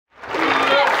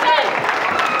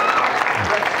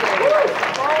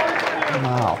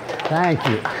Thank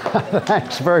you.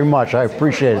 Thanks very much. I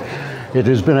appreciate it. It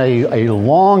has been a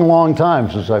long, long time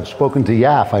since I've spoken to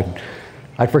YAF.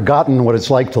 I'd forgotten what it's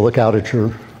like to look out at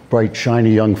your bright,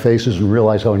 shiny young faces and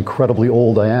realize how incredibly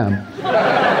old I am.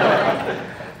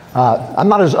 I'm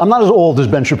not as old as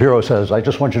Ben Shapiro says. I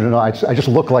just want you to know I just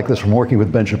look like this from working with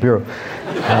Ben Shapiro.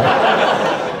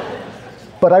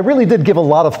 But I really did give a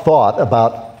lot of thought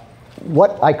about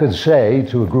what I could say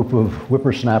to a group of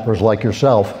whippersnappers like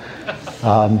yourself.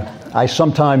 I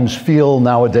sometimes feel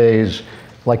nowadays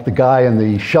like the guy in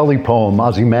the Shelley poem,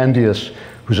 Ozymandias,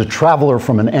 who's a traveler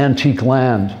from an antique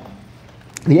land.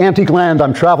 The antique land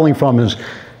I'm traveling from is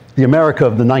the America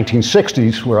of the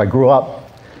 1960s, where I grew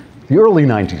up, the early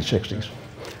 1960s,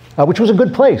 which was a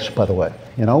good place, by the way.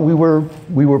 You know, we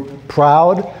were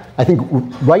proud, I think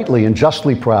rightly and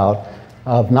justly proud,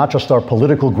 of not just our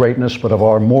political greatness, but of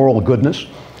our moral goodness.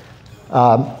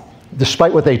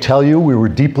 Despite what they tell you, we were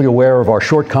deeply aware of our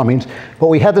shortcomings, but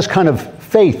we had this kind of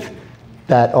faith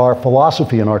that our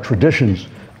philosophy and our traditions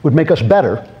would make us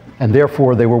better, and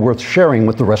therefore they were worth sharing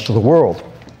with the rest of the world.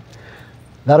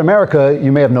 That America,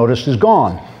 you may have noticed, is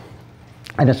gone.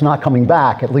 And it's not coming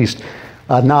back, at least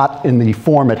not in the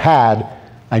form it had.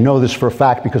 I know this for a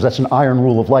fact because that's an iron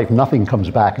rule of life. Nothing comes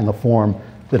back in the form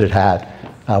that it had.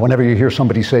 Whenever you hear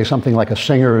somebody say something like a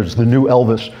singer is the new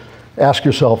Elvis, ask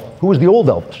yourself, who was the old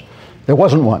Elvis? There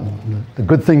wasn't one. The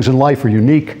good things in life are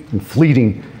unique and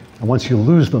fleeting, and once you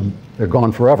lose them, they're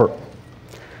gone forever.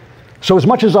 So as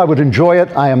much as I would enjoy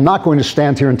it, I am not going to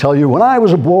stand here and tell you, when I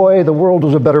was a boy, the world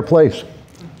was a better place.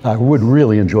 I would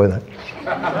really enjoy that.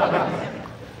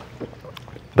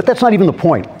 But that's not even the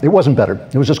point. It wasn't better.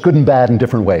 It was just good and bad in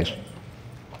different ways.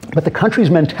 But the country's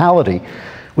mentality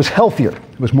was healthier.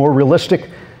 It was more realistic.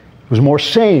 It was more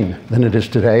sane than it is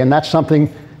today. And that's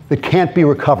something that can't be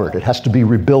recovered. It has to be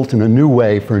rebuilt in a new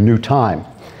way for a new time.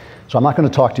 So I'm not going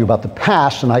to talk to you about the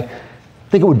past, and I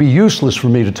think it would be useless for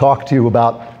me to talk to you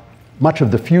about much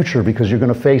of the future because you're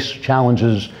going to face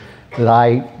challenges that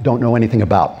I don't know anything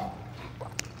about.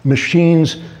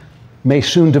 Machines may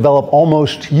soon develop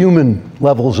almost human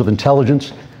levels of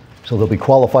intelligence, so they'll be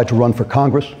qualified to run for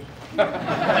Congress.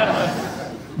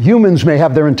 Humans may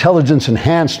have their intelligence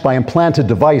enhanced by implanted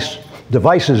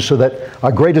devices so that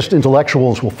our greatest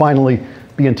intellectuals will finally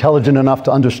be intelligent enough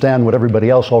to understand what everybody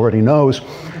else already knows.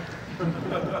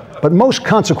 But most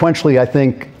consequentially, I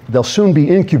think there'll soon be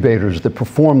incubators that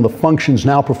perform the functions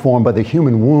now performed by the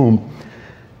human womb,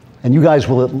 and you guys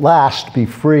will at last be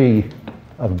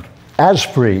as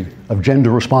free of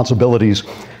gender responsibilities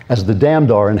as the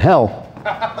damned are in hell.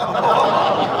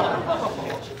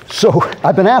 So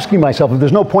I've been asking myself, if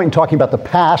there's no point in talking about the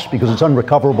past because it's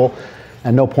unrecoverable,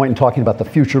 and no point in talking about the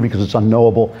future because it's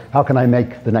unknowable, how can I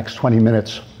make the next 20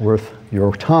 minutes worth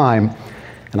your time?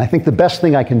 And I think the best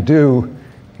thing I can do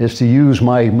is to use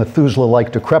my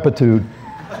Methuselah-like decrepitude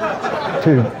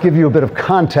to give you a bit of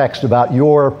context about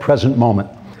your present moment.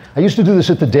 I used to do this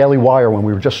at the Daily Wire when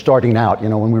we were just starting out. You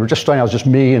know, when we were just starting out, it was just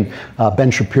me and Ben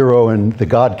Shapiro and the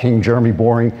God King Jeremy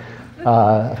Boring,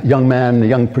 a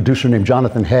young producer named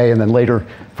Jonathan Hay, and then later,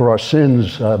 for our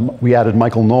sins, we added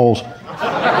Michael Knowles.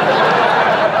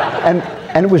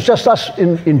 And it was just us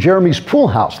in Jeremy's pool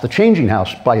house, the changing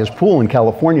house by his pool in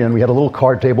California, and we had a little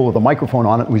card table with a microphone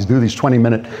on it, and we'd do these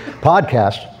 20-minute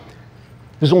podcasts.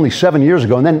 This is only 7 years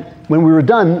ago, and then when we were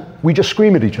done, we just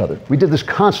screamed at each other. We did this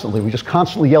constantly. We just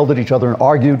constantly yelled at each other and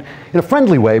argued in a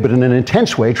friendly way, but in an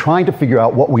intense way, trying to figure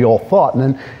out what we all thought. And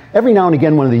then every now and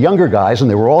again, one of the younger guys, and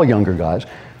they were all younger guys,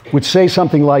 would say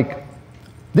something like,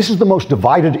 "This is the most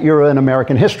divided era in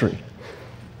American history."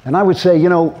 And I would say, you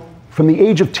know, from the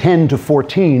age of 10 to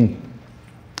 14,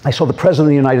 I saw the President of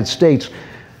the United States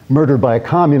murdered by a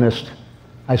communist.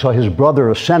 I saw his brother,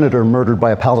 a senator, murdered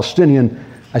by a Palestinian.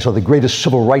 I saw the greatest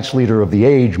civil rights leader of the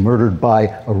age murdered by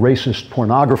a racist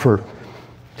pornographer.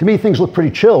 To me, things look pretty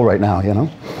chill right now, you know?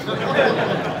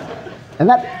 And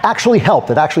that actually helped.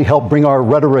 It actually helped bring our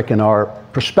rhetoric and our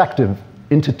perspective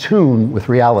into tune with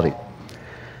reality.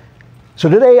 So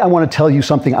today I want to tell you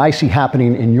something I see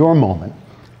happening in your moment,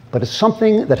 but it's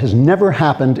something that has never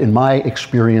happened in my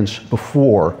experience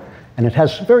before, and it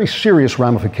has very serious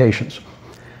ramifications.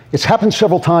 It's happened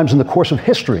several times in the course of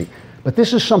history, but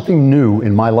this is something new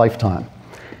in my lifetime,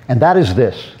 and that is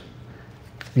this.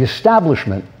 The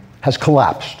establishment has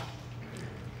collapsed.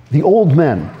 The old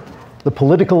men, the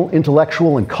political,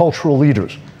 intellectual, and cultural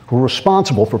leaders who are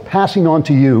responsible for passing on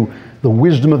to you the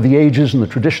wisdom of the ages and the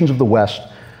traditions of the West,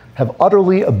 have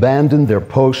utterly abandoned their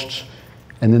posts,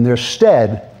 and in their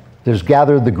stead, there's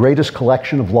gathered the greatest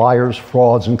collection of liars,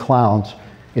 frauds, and clowns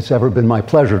it's ever been my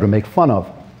pleasure to make fun of.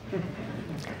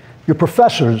 Your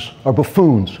professors are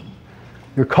buffoons.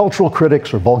 your cultural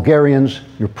critics are vulgarians,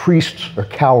 your priests are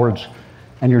cowards,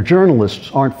 and your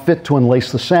journalists aren't fit to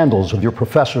unlace the sandals of your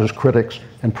professors, critics,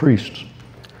 and priests.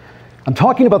 I'm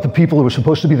talking about the people who are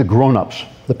supposed to be the grown-ups,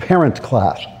 the parent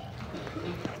class.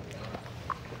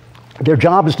 Their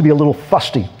job is to be a little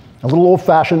fusty, a little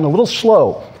old-fashioned, a little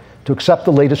slow to accept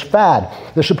the latest fad.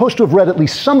 They're supposed to have read at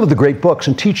least some of the great books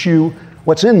and teach you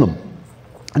what's in them.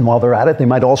 And while they're at it, they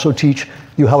might also teach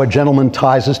you how a gentleman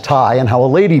ties his tie and how a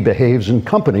lady behaves in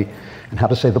company and how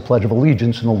to say the Pledge of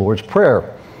Allegiance in the Lord's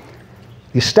Prayer.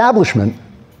 The establishment,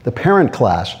 the parent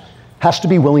class, has to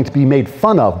be willing to be made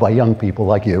fun of by young people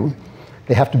like you.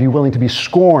 They have to be willing to be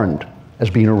scorned as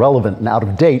being irrelevant and out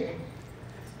of date.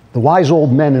 The wise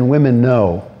old men and women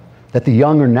know that the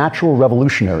young are natural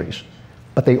revolutionaries,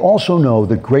 but they also know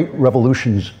that great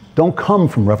revolutions don't come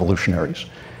from revolutionaries.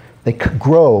 They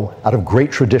grow out of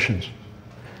great traditions.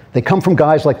 They come from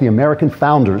guys like the American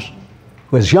founders,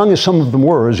 who, as young as some of them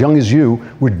were, as young as you,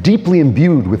 were deeply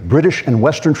imbued with British and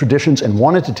Western traditions and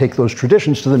wanted to take those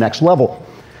traditions to the next level.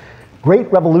 Great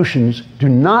revolutions do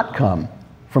not come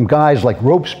from guys like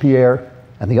Robespierre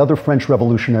and the other French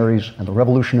revolutionaries and the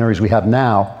revolutionaries we have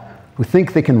now, who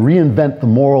think they can reinvent the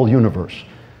moral universe.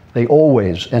 They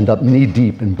always end up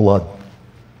knee-deep in blood.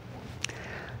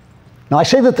 Now, I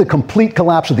say that the complete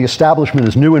collapse of the establishment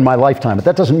is new in my lifetime, but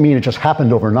that doesn't mean it just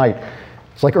happened overnight.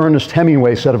 It's like Ernest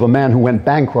Hemingway said of a man who went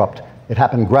bankrupt. It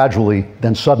happened gradually,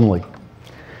 then suddenly.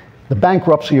 The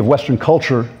bankruptcy of Western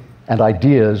culture and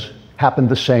ideas happened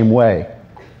the same way.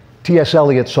 T.S.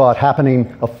 Eliot saw it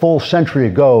happening a full century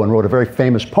ago and wrote a very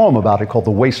famous poem about it called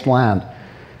The Waste Land.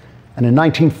 And in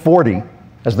 1940,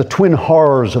 as the twin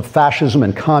horrors of fascism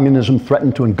and communism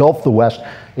threatened to engulf the West,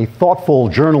 a thoughtful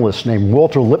journalist named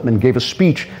Walter Lippmann gave a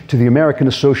speech to the American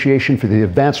Association for the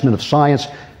Advancement of Science,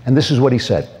 and this is what he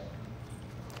said.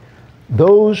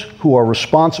 Those who are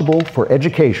responsible for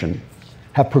education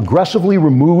have progressively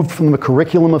removed from the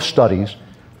curriculum of studies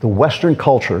the Western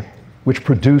culture which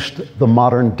produced the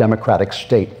modern democratic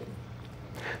state.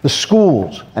 The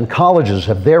schools and colleges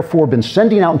have therefore been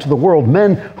sending out into the world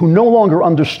men who no longer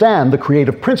understand the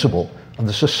creative principle of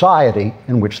the society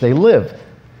in which they live.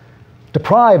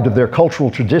 Deprived of their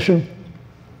cultural tradition,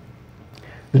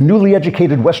 the newly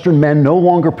educated Western men no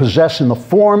longer possess in the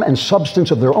form and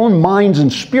substance of their own minds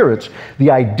and spirits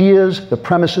the ideas, the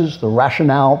premises, the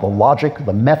rationale, the logic,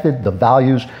 the method, the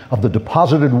values of the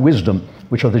deposited wisdom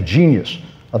which are the genius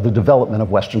of the development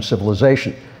of Western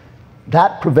civilization.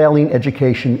 That prevailing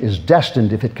education is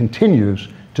destined, if it continues,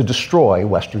 to destroy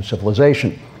Western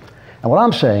civilization. And what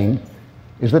I'm saying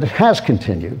is that it has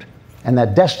continued, and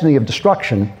that destiny of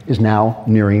destruction is now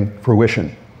nearing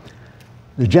fruition.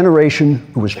 The generation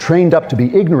who was trained up to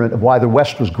be ignorant of why the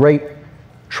West was great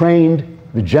trained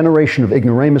the generation of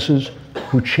ignoramuses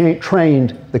who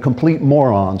trained the complete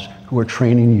morons who are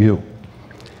training you.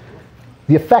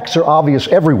 The effects are obvious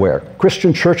everywhere.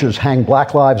 Christian churches hang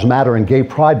Black Lives Matter and gay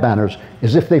pride banners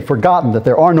as if they've forgotten that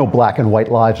there are no black and white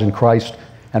lives in Christ,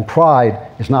 and pride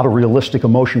is not a realistic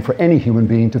emotion for any human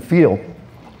being to feel.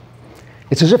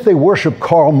 It's as if they worship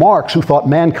Karl Marx, who thought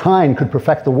mankind could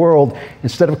perfect the world,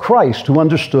 instead of Christ, who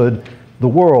understood the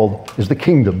world is the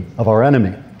kingdom of our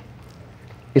enemy.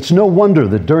 It's no wonder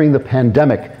that during the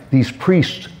pandemic, these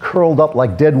priests curled up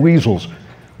like dead weasels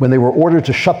when they were ordered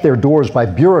to shut their doors by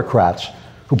bureaucrats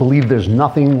who believe there's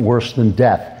nothing worse than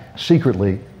death.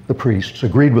 Secretly, the priests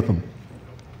agreed with them.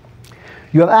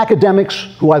 You have academics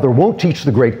who either won't teach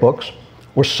the great books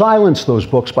or silence those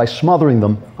books by smothering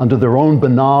them under their own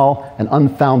banal and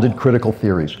unfounded critical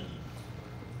theories.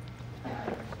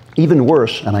 Even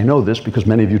worse, and I know this because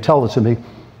many of you tell it to me,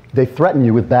 they threaten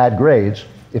you with bad grades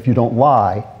if you don't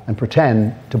lie and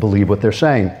pretend to believe what they're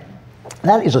saying.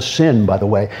 That is a sin, by the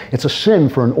way. It's a sin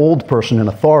for an old person in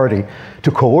authority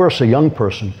to coerce a young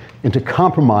person into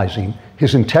compromising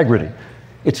his integrity.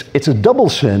 It's a double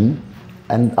sin,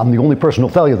 and I'm the only person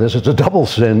who'll tell you this, it's a double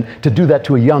sin to do that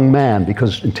to a young man,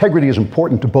 because integrity is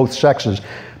important to both sexes,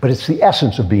 but it's the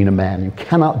essence of being a man. You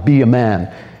cannot be a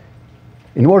man.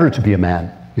 In order to be a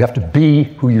man, you have to be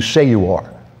who you say you are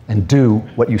and do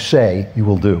what you say you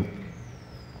will do.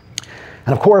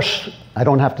 And of course, I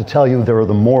don't have to tell you there are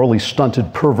the morally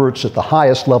stunted perverts at the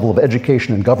highest level of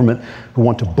education and government who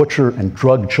want to butcher and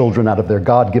drug children out of their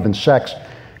God-given sex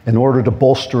in order to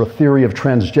bolster a theory of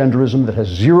transgenderism that has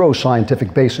zero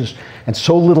scientific basis and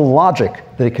so little logic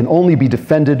that it can only be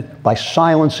defended by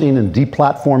silencing and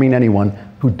deplatforming anyone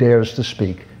who dares to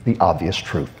speak the obvious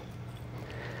truth.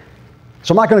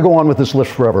 So I'm not going to go on with this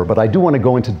list forever, but I do want to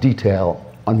go into detail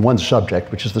on one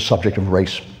subject, which is the subject of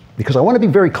race, because I want to be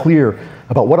very clear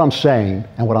about what I'm saying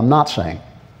and what I'm not saying.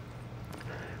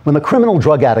 When the criminal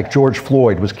drug addict George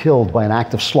Floyd was killed by an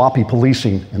act of sloppy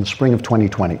policing in the spring of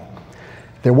 2020,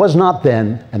 there was not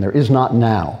then, and there is not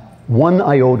now, one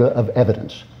iota of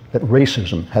evidence that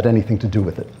racism had anything to do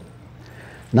with it.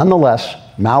 Nonetheless,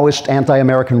 Maoist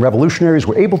anti-American revolutionaries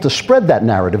were able to spread that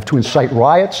narrative to incite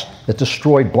riots that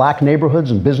destroyed black neighborhoods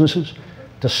and businesses,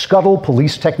 to scuttle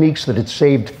police techniques that had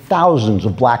saved thousands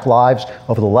of black lives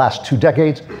over the last 2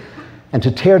 decades, and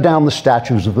to tear down the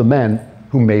statues of the men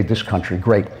who made this country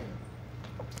great.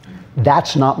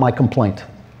 That's not my complaint.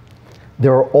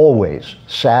 There are always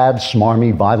sad,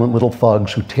 smarmy, violent little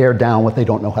thugs who tear down what they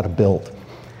don't know how to build.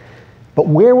 But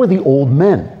where were the old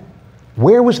men?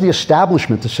 Where was the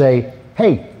establishment to say,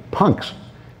 hey, punks,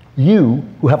 you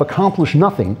who have accomplished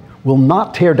nothing will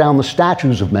not tear down the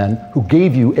statues of men who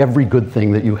gave you every good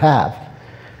thing that you have?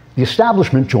 The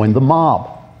establishment joined the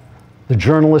mob. The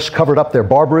journalists covered up their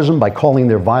barbarism by calling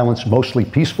their violence mostly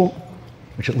peaceful,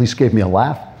 which at least gave me a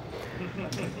laugh.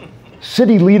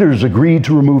 City leaders agreed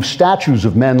to remove statues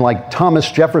of men like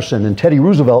Thomas Jefferson and Teddy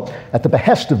Roosevelt at the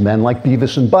behest of men like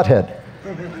Beavis and Butthead.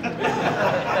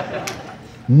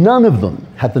 None of them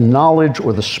had the knowledge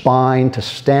or the spine to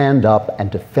stand up and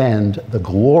defend the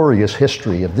glorious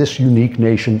history of this unique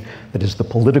nation that is the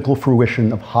political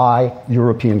fruition of high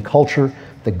European culture,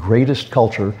 the greatest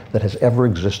culture that has ever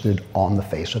existed on the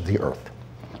face of the earth.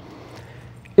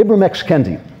 Ibram X.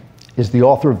 Kendi is the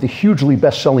author of the hugely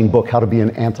best-selling book, How to Be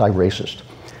an Anti-Racist.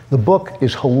 The book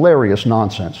is hilarious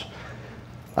nonsense.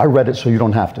 I read it so you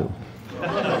don't have to.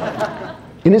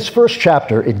 In its first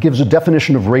chapter, it gives a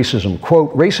definition of racism.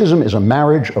 Quote, racism is a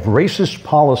marriage of racist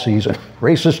policies and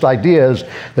racist ideas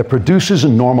that produces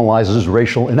and normalizes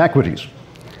racial inequities.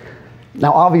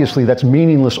 Now, obviously, that's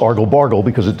meaningless argle-bargle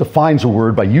because it defines a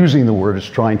word by using the word it's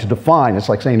trying to define. It's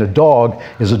like saying a dog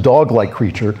is a dog-like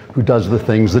creature who does the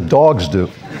things that dogs do.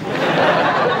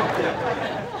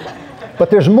 But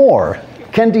there's more.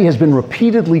 Kendi has been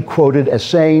repeatedly quoted as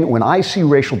saying, when I see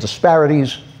racial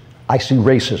disparities, I see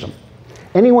racism.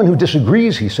 Anyone who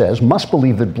disagrees, he says, must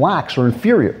believe that blacks are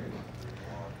inferior.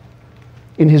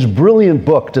 In his brilliant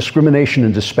book, Discrimination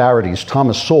and Disparities,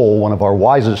 Thomas Sowell, one of our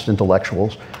wisest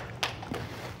intellectuals,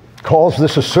 calls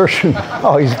this assertion,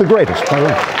 oh, he's the greatest, by the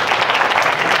way,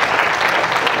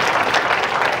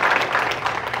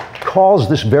 calls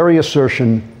this very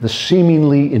assertion the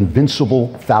seemingly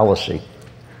invincible fallacy.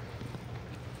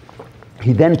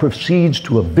 He then proceeds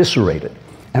to eviscerate it,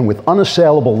 and with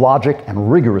unassailable logic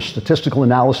and rigorous statistical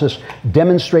analysis,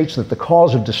 demonstrates that the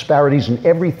cause of disparities in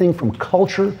everything from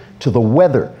culture to the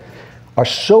weather are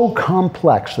so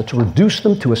complex that to reduce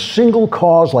them to a single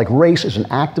cause like race is an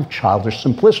act of childish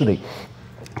simplicity.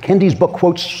 Kendi's book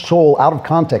quotes Sowell out of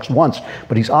context once,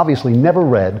 but he's obviously never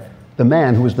read the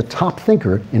man who is the top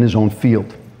thinker in his own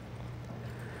field.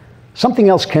 Something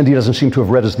else Kendi doesn't seem to have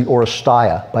read is the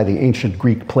Oresteia by the ancient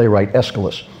Greek playwright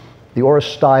Aeschylus. The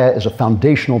Oresteia is a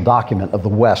foundational document of the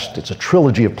West. It's a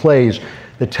trilogy of plays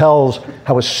that tells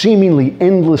how a seemingly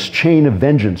endless chain of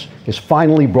vengeance is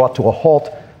finally brought to a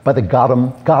halt by the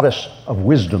goddess of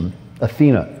wisdom,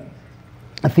 Athena.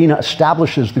 Athena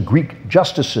establishes the Greek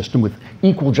justice system with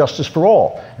equal justice for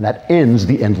all, and that ends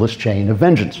the endless chain of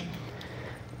vengeance.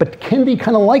 But Kendi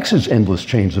kind of likes his endless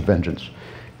chains of vengeance.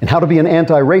 In How to Be an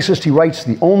Anti-Racist, he writes,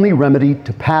 the only remedy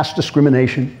to past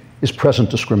discrimination is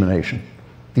present discrimination.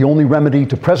 The only remedy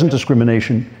to present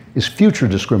discrimination is future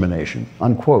discrimination,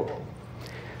 unquote.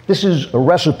 This is a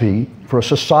recipe for a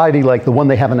society like the one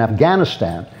they have in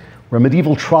Afghanistan, where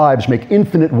medieval tribes make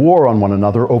infinite war on one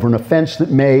another over an offense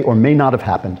that may or may not have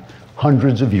happened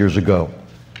hundreds of years ago.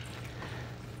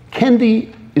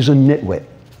 Kendi is a nitwit.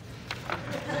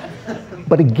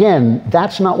 But again,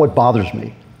 that's not what bothers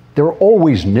me. There are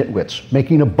always nitwits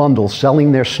making a bundle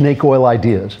selling their snake oil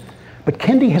ideas. But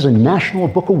Kendi has a National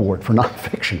Book Award for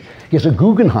nonfiction. He has a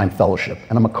Guggenheim Fellowship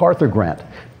and a MacArthur Grant.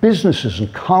 Businesses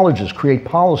and colleges create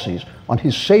policies on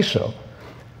his say-so.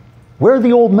 Where are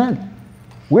the old men?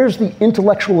 Where's the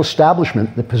intellectual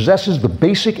establishment that possesses the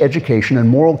basic education and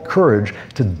moral courage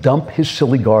to dump his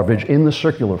silly garbage in the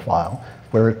circular file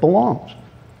where it belongs?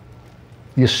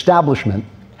 The establishment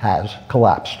has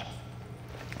collapsed.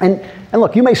 And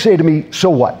look, you may say to me, so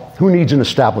what? Who needs an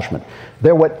establishment?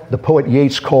 They're what the poet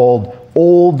Yeats called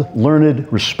old,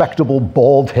 learned, respectable,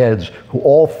 bald heads who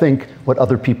all think what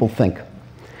other people think.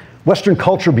 Western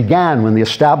culture began when the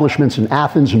establishments in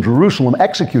Athens and Jerusalem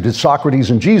executed Socrates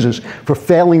and Jesus for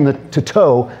failing to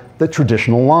toe the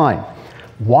traditional line.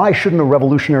 Why shouldn't a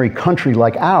revolutionary country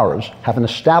like ours have an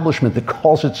establishment that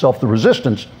calls itself the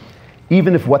resistance,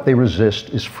 even if what they resist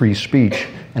is free speech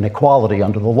and equality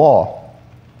under the law?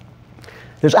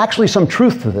 There's actually some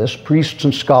truth to this. Priests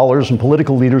and scholars and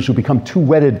political leaders who become too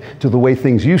wedded to the way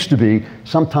things used to be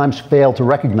sometimes fail to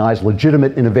recognize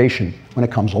legitimate innovation when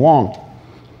it comes along.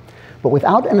 But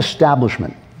without an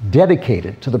establishment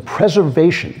dedicated to the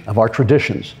preservation of our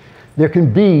traditions, there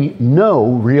can be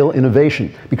no real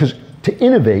innovation, because to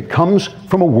innovate comes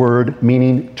from a word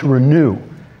meaning to renew.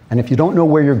 And if you don't know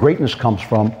where your greatness comes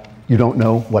from, you don't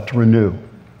know what to renew.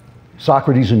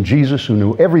 Socrates and Jesus, who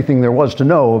knew everything there was to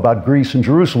know about Greece and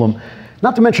Jerusalem,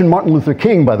 not to mention Martin Luther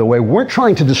King, by the way, weren't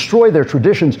trying to destroy their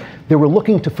traditions. They were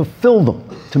looking to fulfill them,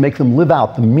 to make them live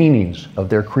out the meanings of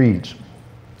their creeds.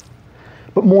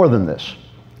 But more than this,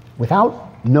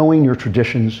 without knowing your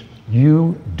traditions,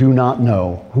 you do not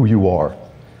know who you are.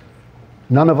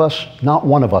 None of us, not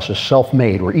one of us, is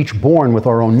self-made. We're each born with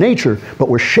our own nature, but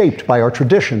we're shaped by our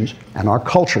traditions and our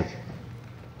culture.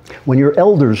 When your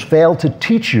elders fail to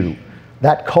teach you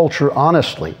that culture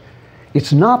honestly,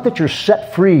 it's not that you're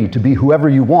set free to be whoever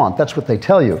you want, that's what they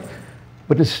tell you,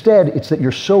 but instead it's that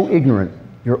you're so ignorant,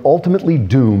 you're ultimately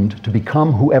doomed to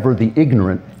become whoever the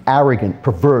ignorant, arrogant,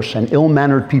 perverse, and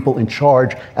ill-mannered people in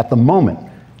charge at the moment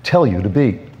tell you to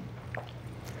be.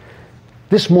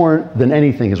 This, more than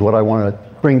anything, is what I want to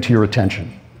bring to your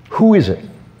attention. Who is it?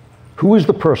 Who is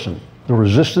the person the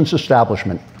resistance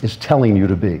establishment is telling you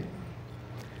to be?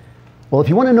 Well, if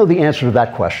you want to know the answer to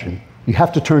that question, you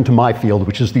have to turn to my field,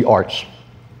 which is the arts.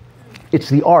 It's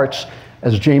the arts,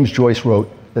 as James Joyce wrote,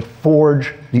 that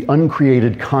forge the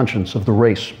uncreated conscience of the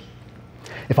race.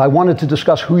 If I wanted to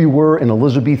discuss who you were in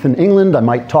Elizabethan England, I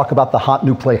might talk about the hot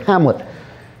new play Hamlet.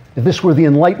 If this were the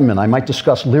Enlightenment, I might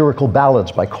discuss lyrical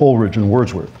ballads by Coleridge and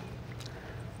Wordsworth.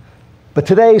 But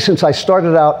today, since I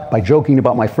started out by joking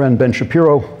about my friend Ben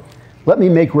Shapiro, let me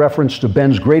make reference to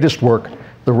Ben's greatest work,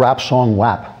 the rap song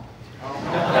WAP.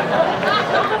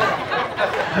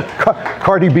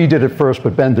 Cardi B did it first,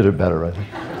 but Ben did it better, I think.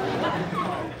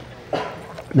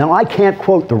 Now, I can't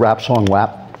quote the rap song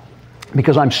WAP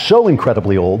because I'm so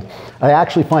incredibly old, I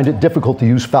actually find it difficult to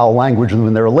use foul language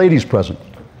when there are ladies present.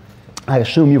 I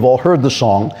assume you've all heard the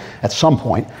song at some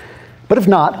point, but if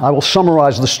not, I will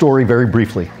summarize the story very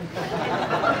briefly.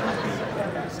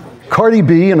 Cardi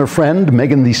B and her friend,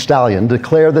 Megan Thee Stallion,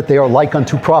 declare that they are like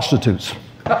unto prostitutes.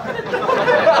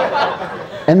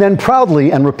 And then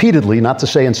proudly and repeatedly, not to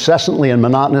say incessantly and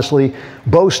monotonously,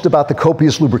 boast about the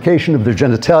copious lubrication of their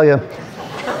genitalia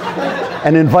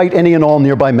and invite any and all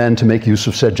nearby men to make use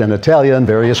of said genitalia in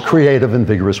various creative and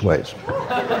vigorous ways.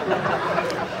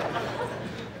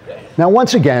 Now,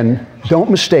 once again, don't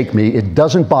mistake me, it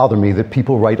doesn't bother me that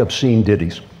people write obscene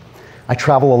ditties. I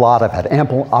travel a lot, I've had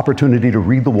ample opportunity to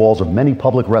read the walls of many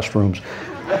public restrooms.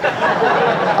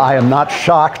 I am not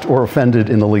shocked or offended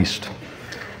in the least.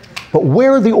 But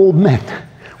where are the old men?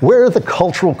 Where are the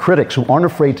cultural critics who aren't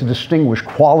afraid to distinguish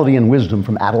quality and wisdom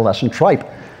from adolescent tripe?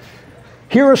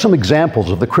 Here are some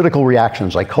examples of the critical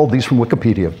reactions. I culled these from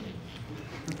Wikipedia.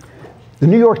 The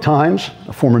New York Times,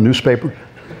 a former newspaper,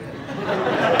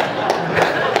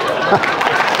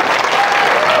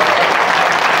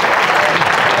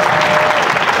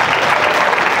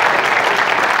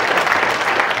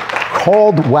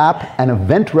 called WAP an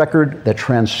event record that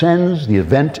transcends the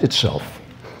event itself.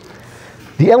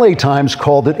 The LA Times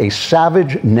called it a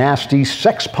savage, nasty,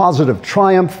 sex-positive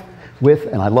triumph with,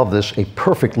 and I love this, a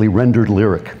perfectly rendered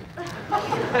lyric.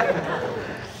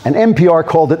 And NPR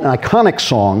called it an iconic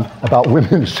song about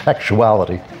women's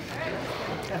sexuality.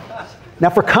 Now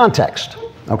for context,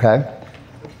 okay?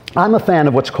 I'm a fan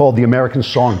of what's called the American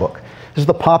Songbook. This is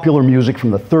the popular music from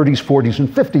the 30s, 40s, and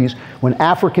 50s when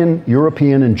African,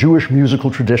 European, and Jewish musical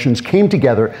traditions came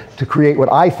together to create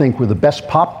what I think were the best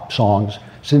pop songs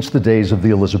since the days of the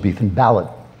Elizabethan ballad.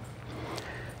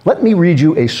 Let me read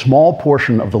you a small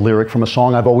portion of the lyric from a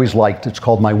song I've always liked. It's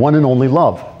called My One and Only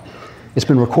Love. It's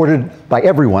been recorded by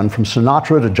everyone from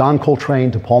Sinatra to John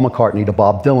Coltrane to Paul McCartney to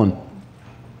Bob Dylan.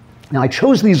 Now, I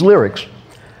chose these lyrics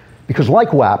because,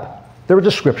 like WAP, they're a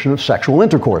description of sexual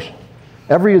intercourse.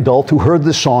 Every adult who heard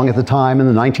this song at the time in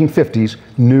the 1950s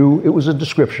knew it was a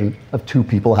description of two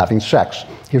people having sex.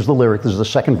 Here's the lyric. This is the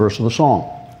second verse of the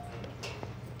song.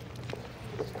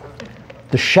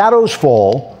 The shadows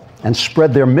fall and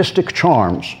spread their mystic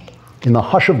charms in the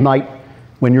hush of night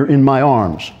when you're in my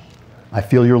arms. I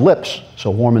feel your lips,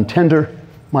 so warm and tender,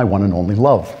 my one and only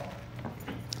love.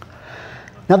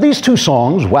 Now these two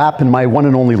songs, WAP and My One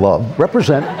and Only Love,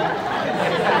 represent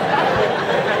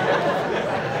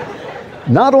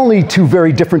not only two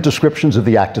very different descriptions of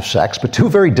the act of sex, but two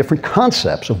very different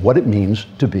concepts of what it means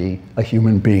to be a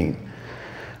human being.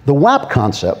 The WAP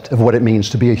concept of what it means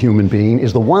to be a human being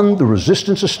is the one the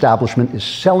resistance establishment is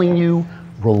selling you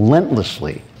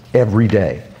relentlessly every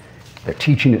day. They're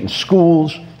teaching it in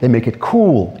schools. They make it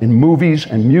cool in movies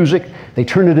and music. They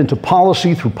turn it into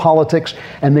policy through politics,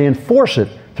 and they enforce it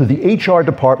through the HR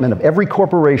department of every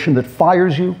corporation that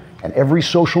fires you and every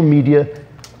social media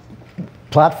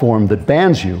platform that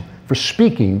bans you for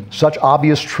speaking such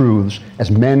obvious truths as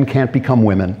men can't become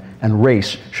women and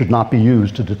race should not be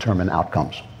used to determine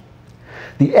outcomes.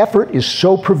 The effort is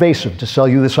so pervasive to sell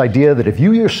you this idea that if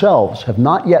you yourselves have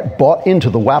not yet bought into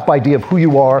the WAP idea of who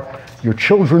you are, your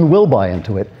children will buy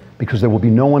into it, because there will be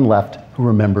no one left who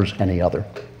remembers any other.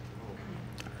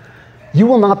 You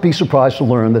will not be surprised to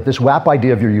learn that this WAP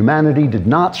idea of your humanity did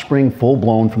not spring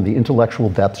full-blown from the intellectual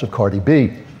depths of Cardi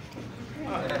B.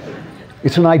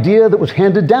 It's an idea that was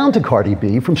handed down to Cardi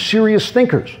B from serious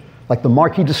thinkers like the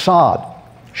Marquis de Sade,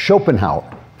 Schopenhauer,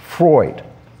 Freud.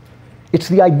 It's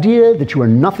the idea that you are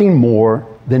nothing more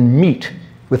than meat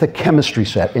with a chemistry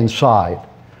set inside.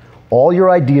 All your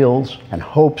ideals and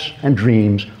hopes and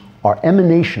dreams are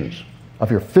emanations of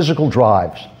your physical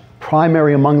drives,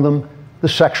 primary among them the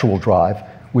sexual drive,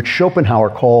 which Schopenhauer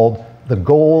called the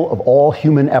goal of all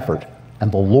human effort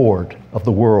and the Lord of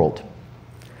the world.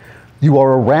 You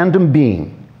are a random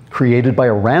being created by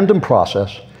a random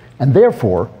process, and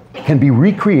therefore can be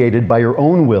recreated by your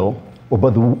own will or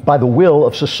by the will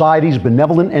of society's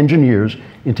benevolent engineers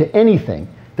into anything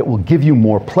that will give you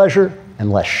more pleasure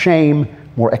and less shame,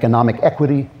 more economic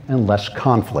equity and less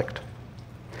conflict.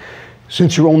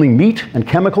 Since you're only meat and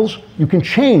chemicals, you can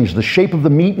change the shape of the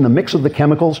meat and the mix of the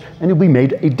chemicals, and you'll be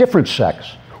made a different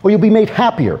sex, or you'll be made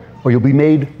happier, or you'll be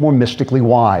made more mystically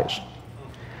wise.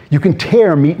 You can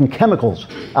tear meat and chemicals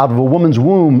out of a woman's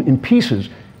womb in pieces,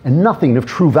 and nothing of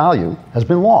true value has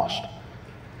been lost.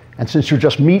 And since you're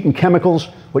just meat and chemicals,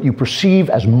 what you perceive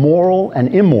as moral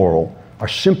and immoral are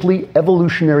simply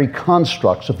evolutionary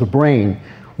constructs of the brain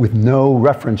with no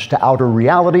reference to outer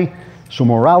reality, so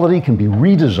morality can be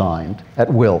redesigned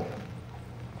at will.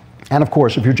 And of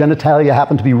course, if your genitalia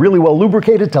happen to be really well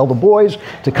lubricated, tell the boys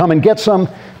to come and get some,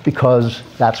 because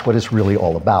that's what it's really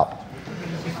all about.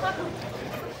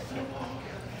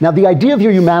 Now, the idea of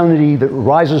your humanity that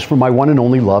rises from my one and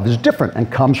only love is different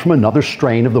and comes from another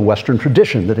strain of the Western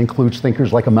tradition that includes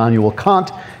thinkers like Immanuel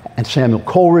Kant and Samuel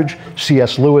Coleridge,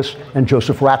 C.S. Lewis, and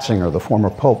Joseph Ratzinger, the former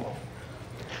pope.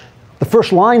 The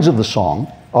first lines of the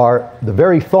song are, "The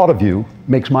very thought of you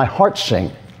makes my heart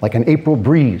sing like an April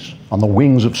breeze on the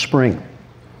wings of spring."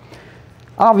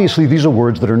 Obviously, these are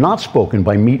words that are not spoken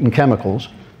by meat and chemicals,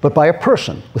 but by a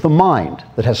person with a mind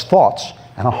that has thoughts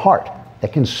and a heart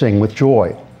that can sing with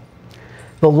joy.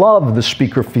 The love the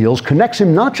speaker feels connects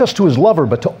him not just to his lover,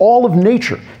 but to all of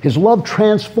nature. His love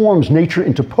transforms nature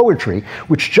into poetry,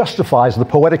 which justifies the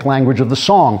poetic language of the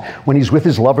song. When he's with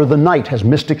his lover, the night has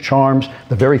mystic charms.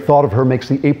 The very thought of her makes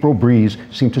the April breeze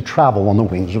seem to travel on the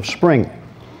wings of spring.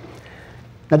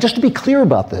 Now, just to be clear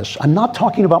about this, I'm not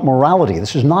talking about morality.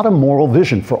 This is not a moral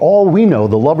vision. For all we know,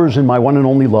 the lovers in my one and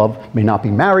only love may not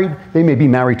be married. They may be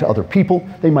married to other people.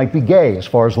 They might be gay, as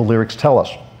far as the lyrics tell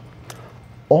us.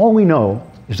 All we know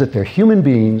is that they're human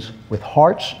beings with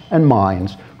hearts and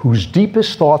minds whose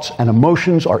deepest thoughts and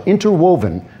emotions are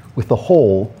interwoven with the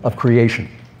whole of creation.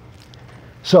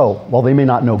 So, while they may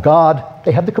not know God,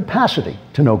 they have the capacity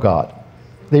to know God.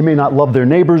 They may not love their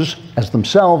neighbors as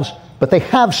themselves, but they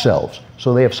have selves,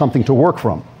 so they have something to work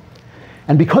from.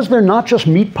 And because they're not just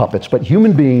meat puppets, but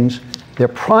human beings, their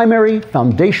primary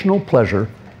foundational pleasure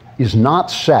is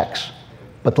not sex,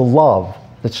 but the love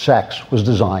that sex was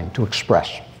designed to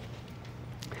express.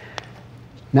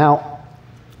 Now,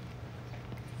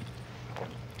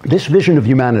 this vision of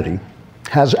humanity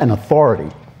has an authority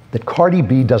that Cardi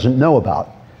B doesn't know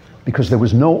about because there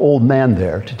was no old man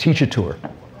there to teach it to her.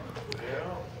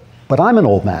 But I'm an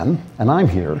old man, and I'm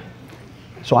here,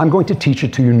 so I'm going to teach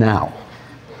it to you now.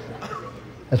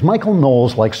 As Michael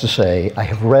Knowles likes to say, I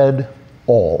have read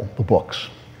all the books.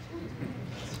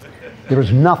 There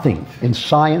is nothing in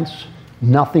science,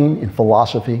 nothing in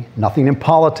philosophy, nothing in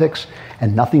politics,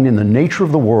 and nothing in the nature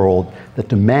of the world that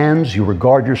demands you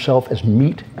regard yourself as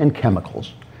meat and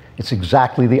chemicals. It's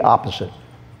exactly the opposite.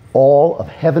 All of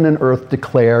heaven and earth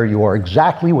declare you are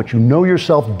exactly what you know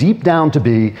yourself deep down to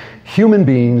be, human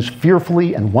beings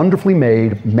fearfully and wonderfully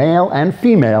made, male and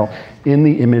female, in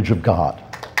the image of God.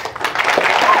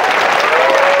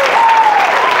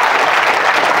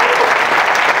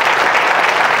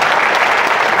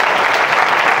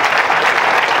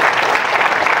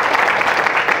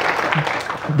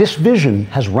 This vision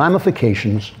has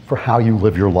ramifications for how you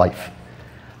live your life.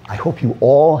 I hope you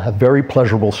all have very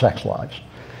pleasurable sex lives.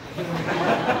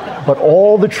 But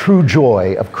all the true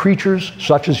joy of creatures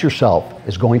such as yourself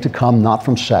is going to come not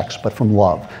from sex, but from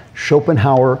love.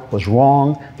 Schopenhauer was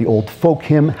wrong. The old folk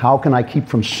hymn, "How Can I Keep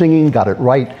From Singing," got it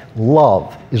right.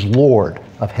 Love is Lord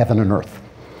of heaven and earth.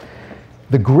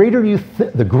 The greater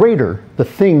the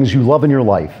things you love in your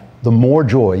life, the more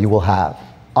joy you will have.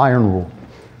 Iron rule.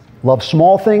 Love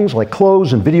small things like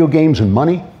clothes and video games and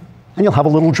money, and you'll have a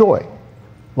little joy.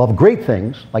 Love great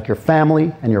things like your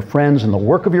family and your friends and the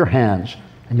work of your hands,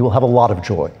 and you will have a lot of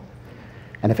joy.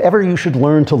 And if ever you should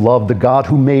learn to love the God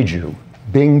who made you,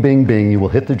 bing, bing, bing, you will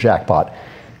hit the jackpot.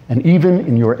 And even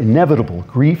in your inevitable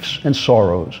griefs and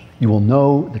sorrows, you will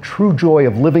know the true joy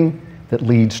of living that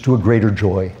leads to a greater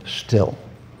joy still.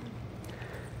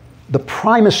 The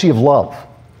primacy of love,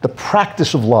 the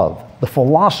practice of love, the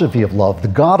philosophy of love, the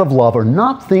God of love are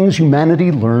not things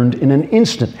humanity learned in an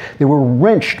instant. They were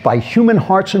wrenched by human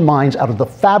hearts and minds out of the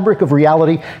fabric of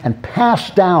reality and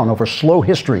passed down over slow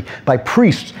history by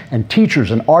priests and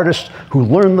teachers and artists who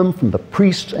learned them from the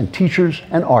priests and teachers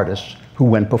and artists who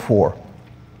went before.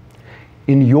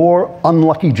 In your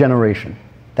unlucky generation,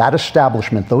 that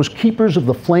establishment, those keepers of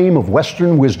the flame of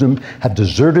Western wisdom, have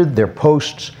deserted their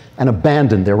posts and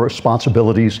abandoned their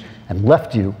responsibilities and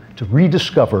left you to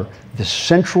rediscover this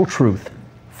central truth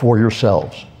for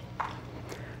yourselves.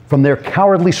 From their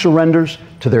cowardly surrenders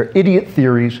to their idiot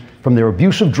theories, from their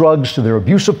abuse of drugs to their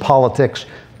abuse of politics,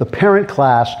 the parent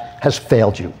class has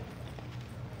failed you.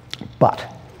 But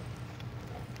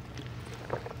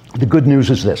the good news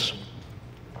is this.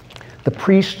 The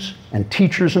priests and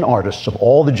teachers and artists of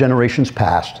all the generations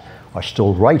past are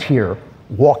still right here,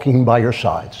 walking by your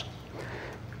sides.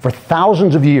 For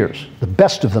thousands of years, the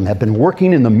best of them have been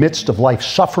working in the midst of life's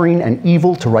suffering and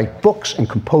evil to write books and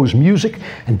compose music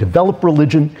and develop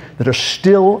religion that are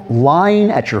still lying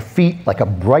at your feet like a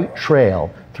bright trail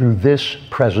through this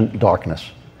present darkness.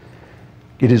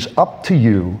 It is up to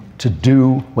you to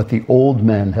do what the old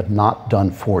men have not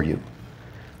done for you.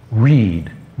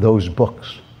 Read those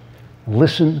books.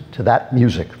 Listen to that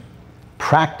music.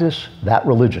 Practice that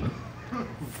religion.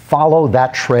 Follow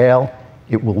that trail.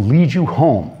 It will lead you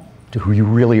home to who you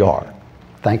really are.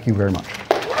 Thank you very much.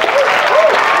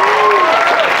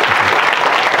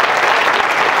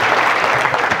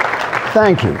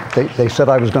 Thank you. They said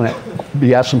I was going to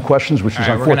be asked some questions, which is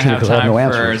unfortunate because I have no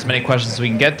answers. For as many questions as we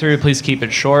can get through. Please keep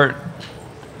it short.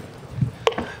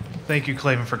 Thank you,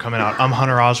 Klavan, for coming out. I'm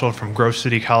Hunter Oswald from Grove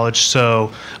City College.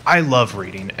 So I love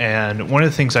reading, and one of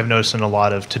the things I've noticed in a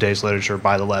lot of today's literature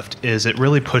by the left is it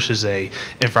really pushes a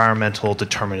environmental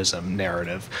determinism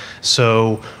narrative.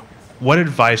 So what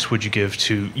advice would you give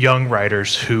to young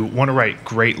writers who want to write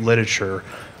great literature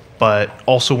but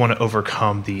also want to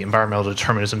overcome the environmental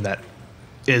determinism that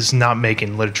is not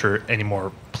making literature any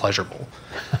more pleasurable?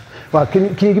 Well, can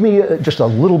you give me just a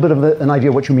little bit of an idea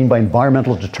of what you mean by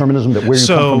environmental determinism, that where you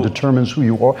come from determines who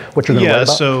you are, what you're going to write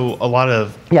about? So a lot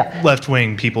of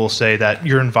left-wing people say that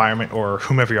your environment or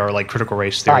whomever you are, like critical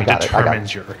race theory,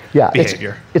 determines your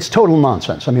behavior. It's total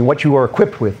nonsense. I mean, what you are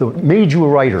equipped with, that made you a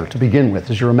writer to begin with,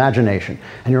 is your imagination.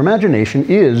 And your imagination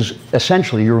is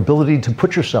essentially your ability to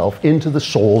put yourself into the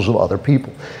souls of other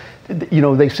people. You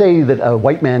know, they say that a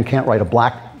white man can't write a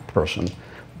black person,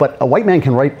 but a white man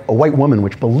can write a white woman,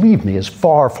 which, believe me, is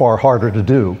far, far harder to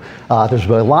do. There's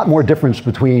a lot more difference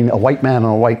between a white man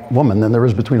and a white woman than there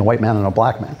is between a white man and a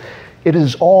black man. It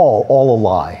is all a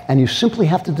lie, and you simply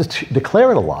have to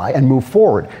declare it a lie and move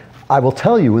forward. I will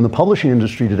tell you, in the publishing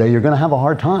industry today, you're going to have a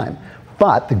hard time.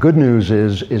 But the good news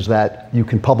is that you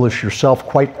can publish yourself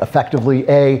quite effectively,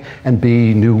 A, and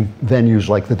B, new venues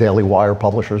like the Daily Wire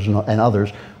publishers and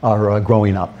others are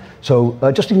growing up. So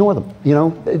just ignore them. You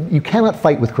know, you cannot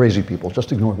fight with crazy people.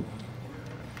 Just ignore them.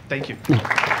 Thank you.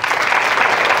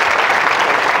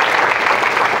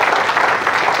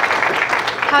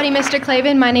 Howdy, Mr.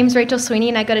 Klavan. My name's Rachel Sweeney,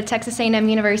 and I go to Texas A&M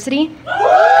University.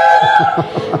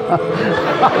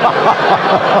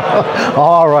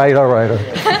 All right.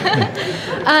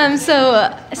 So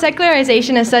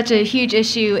secularization is such a huge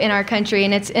issue in our country,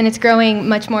 and it's growing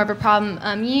much more of a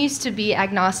problem. You used to be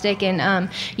agnostic, and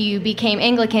you became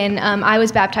Anglican. I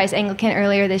was baptized Anglican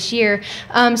earlier this year.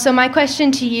 So my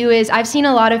question to you is, I've seen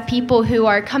a lot of people who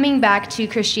are coming back to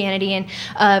Christianity,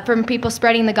 and from people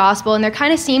spreading the gospel, and there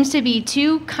kind of seems to be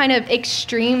two kind of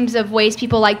extremes of ways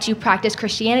people like to practice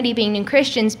Christianity, being new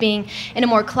Christians, being being in a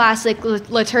more classic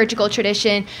liturgical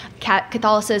tradition,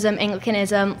 Catholicism,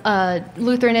 Anglicanism,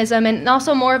 Lutheranism, and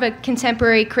also more of a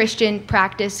contemporary Christian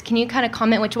practice. Can you kind of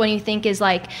comment which one you think is,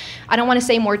 like, I don't want to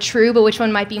say more true, but which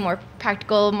one might be more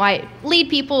practical, might lead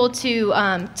people to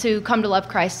come to love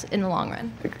Christ in the long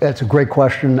run? That's a great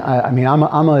question. I mean, I'm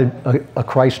a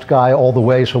Christ guy all the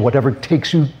way, so whatever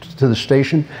takes you to the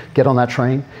station, get on that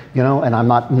train, you know, and I'm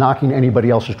not knocking anybody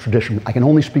else's tradition. I can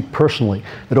only speak personally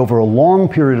that over a long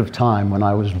period of time, when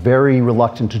I was very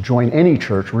reluctant to join any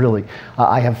church, really,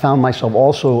 I have found myself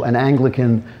also an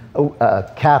Anglican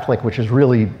Catholic, which is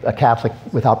really a Catholic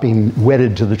without being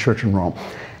wedded to the Church in Rome.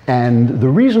 And the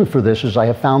reason for this is I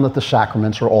have found that the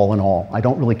sacraments are all in all. I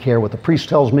don't really care what the priest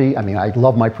tells me. I mean, I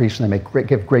love my priests and they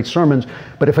give great sermons,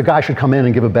 but if a guy should come in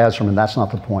and give a bad sermon, that's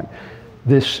not the point.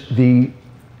 The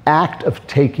act of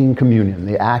taking communion,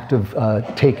 the act of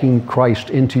taking Christ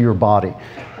into your body,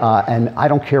 and I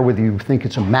don't care whether you think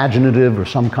it's imaginative or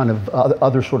some kind of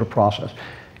other sort of process,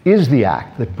 is the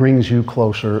act that brings me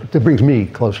closer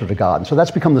to God. And so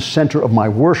that's become the center of my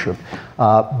worship.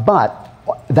 But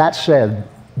that said,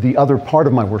 the other part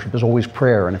of my worship is always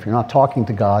prayer. And if you're not talking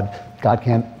to God, God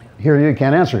can't hear you,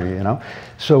 can't answer you, you know?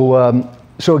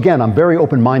 So again, I'm very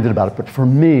open-minded about it. But for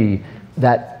me,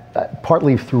 that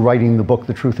partly through writing the book,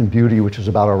 The Truth and Beauty, which is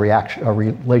about our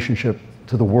relationship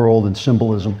to the world and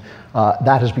symbolism,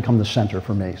 that has become the center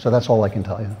for me. So that's all I can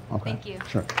tell you. Okay. Thank you.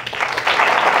 Sure.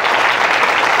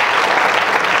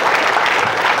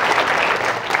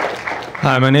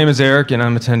 Hi, my name is Eric, and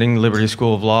I'm attending Liberty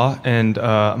School of Law. And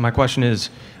my question is,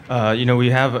 you know,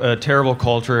 we have a terrible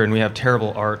culture and we have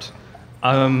terrible art.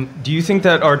 Do you think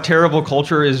that our terrible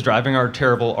culture is driving our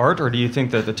terrible art, or do you think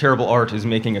that the terrible art is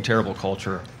making a terrible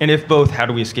culture? And if both, how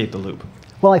do we escape the loop?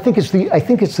 Well, I think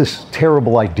it's this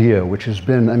terrible idea, which has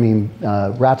been, I mean,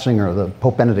 Ratzinger, the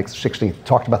Pope Benedict XVI,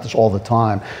 talked about this all the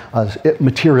time,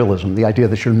 materialism, the idea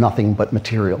that you're nothing but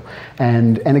material.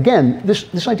 And again,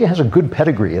 this idea has a good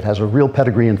pedigree. It has a real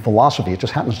pedigree in philosophy. It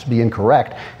just happens to be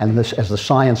incorrect. And this, as the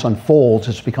science unfolds,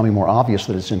 it's becoming more obvious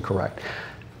that it's incorrect.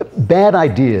 Bad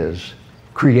ideas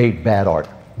create bad art.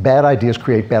 Bad ideas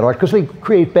create bad art because they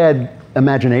create bad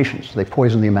imaginations. They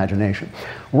poison the imagination.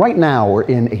 Right now, we're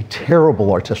in a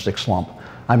terrible artistic slump.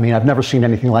 I mean, I've never seen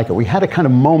anything like it. We had a kind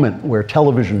of moment where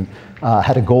television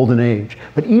had a golden age,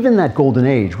 but even that golden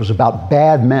age was about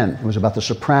bad men. It was about The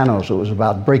Sopranos. It was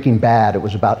about Breaking Bad. It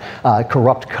was about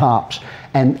corrupt cops.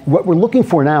 And what we're looking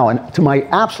for now, and to my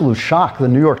absolute shock, the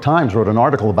New York Times wrote an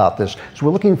article about this, so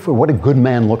we're looking for what a good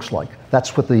man looks like.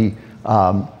 That's what the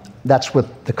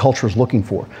culture is looking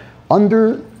for.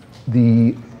 Under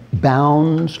the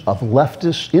bounds of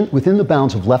within the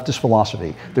bounds of leftist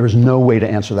philosophy, there is no way to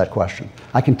answer that question.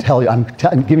 I can tell you, I'm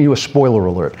giving you a spoiler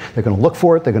alert. They're going to look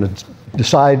for it, they're going to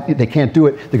decide they can't do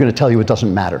it, they're going to tell you it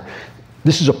doesn't matter.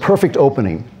 This is a perfect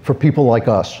opening for people like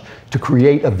us to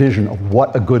create a vision of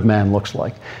what a good man looks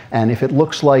like. And if it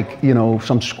looks like, you know,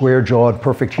 some square-jawed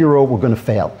perfect hero, we're going to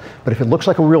fail. But if it looks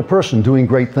like a real person doing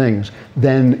great things,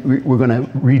 then we're going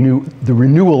to the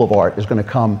renewal of art is going to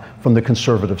come from the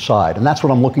conservative side. And that's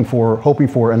what I'm looking for, hoping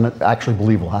for, and actually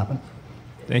believe will happen.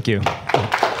 Thank you.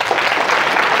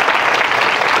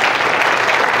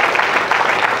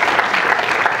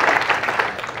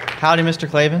 Howdy, Mr.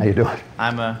 Klavan. How you doing?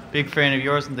 I'm a big fan of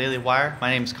yours on the Daily Wire.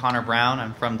 My name's Connor Brown.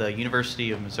 I'm from the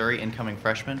University of Missouri, incoming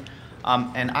freshman.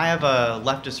 And I have a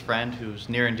leftist friend who's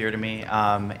near and dear to me,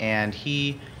 and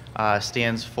he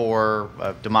stands for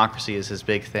democracy is his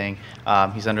big thing.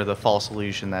 He's under the false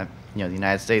illusion that, you know, the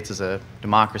United States is a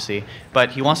democracy,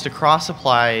 but he wants to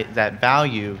cross-apply that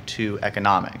value to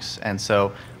economics. And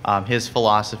so his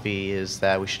philosophy is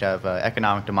that we should have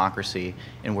economic democracy,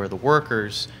 and where the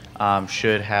workers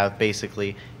should have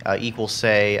basically equal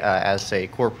say as, say,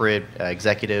 corporate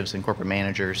executives and corporate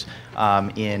managers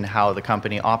in how the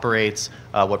company operates,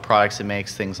 what products it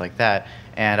makes, things like that.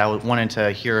 And I wanted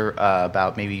to hear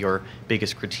about maybe your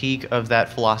biggest critique of that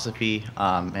philosophy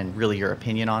and really your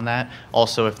opinion on that.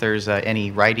 Also, if there's any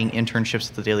writing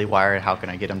internships at the Daily Wire, how can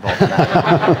I get involved in that?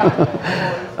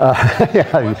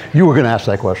 Yeah, you were going to ask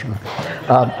that question.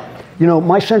 You know,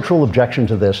 my central objection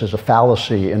to this is a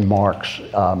fallacy in Marx.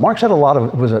 Marx had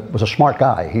was a smart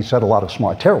guy. He said a lot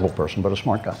of terrible person, but a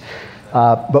smart guy.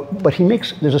 But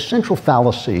there's a central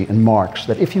fallacy in Marx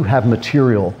that if you have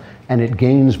material and it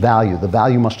gains value, the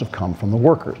value must have come from the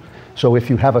workers. So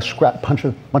if you have a bunch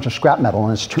of scrap metal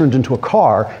and it's turned into a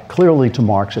car, clearly to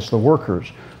Marx it's the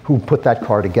workers who put that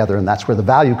car together, and that's where the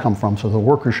value comes from, so the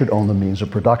workers should own the means of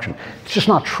production. It's just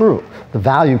not true. The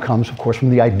value comes, of course,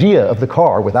 from the idea of the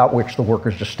car, without which the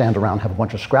workers just stand around and have a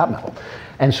bunch of scrap metal.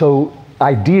 And so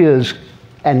ideas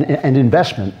and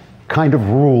investment kind of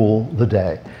rule the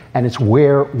day. And it's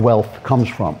where wealth comes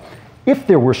from. If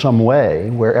there were some way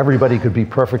where everybody could be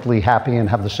perfectly happy and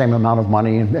have the same amount of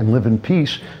money and live in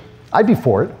peace, I'd be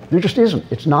for it. There just isn't.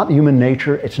 It's not human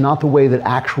nature. It's not the way that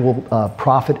actual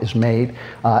profit is made.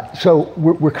 So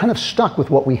we're kind of stuck with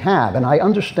what we have. And I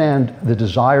understand the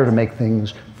desire to make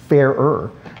things fairer.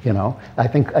 You know, I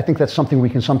think that's something we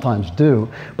can sometimes do,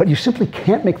 but you simply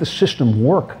can't make the system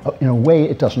work in a way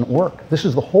it doesn't work. This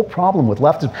is the whole problem with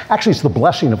leftism. Actually, it's the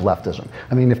blessing of leftism.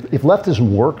 I mean, if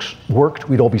leftism worked,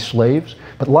 we'd all be slaves.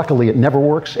 But luckily, it never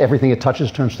works. Everything it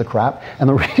touches turns to crap. And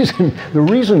the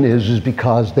reason is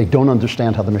because they don't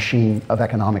understand how the machine of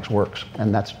economics works,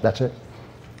 and that's it.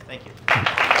 Thank you.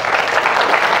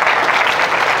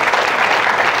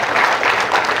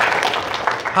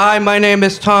 Hi, my name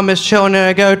is Thomas Chilton, and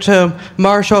I go to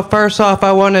Marshall. First off,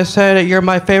 I want to say that you're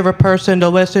my favorite person to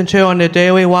listen to on the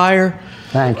Daily Wire.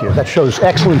 Thank you. That shows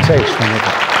excellent taste.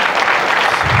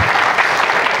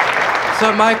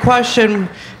 So my question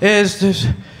is,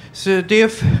 so do you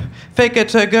think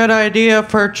it's a good idea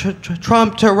for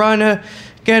Trump to run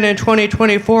again in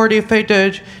 2024? Do you think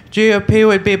the GOP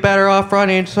would be better off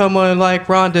running someone like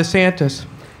Ron DeSantis?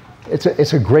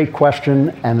 It's a great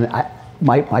question, and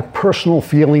my personal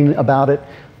feeling about it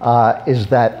is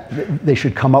that they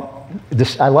should come up.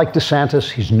 I like DeSantis.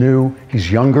 He's new.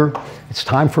 He's younger. It's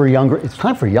time for a younger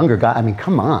guy. I mean,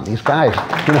 come on, these guys.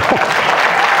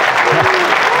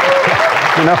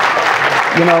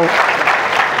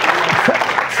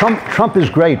 Trump is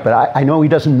great, but I know he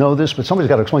doesn't know this. But somebody's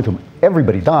got to explain to him.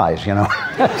 Everybody dies, you know.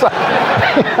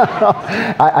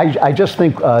 I just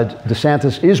think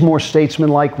DeSantis is more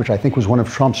statesmanlike, which I think was one of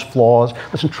Trump's flaws.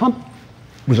 Listen, Trump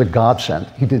was a godsend.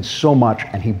 He did so much,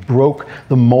 and he broke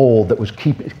the mold that was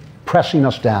pressing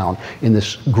us down in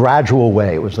this gradual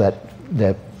way. It was that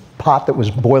pot that was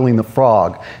boiling the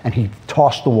frog, and he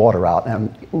tossed the water out,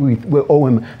 and we owe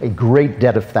him a great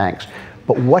debt of thanks.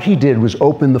 But what he did was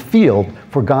open the field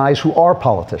for guys who are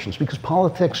politicians, because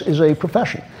politics is a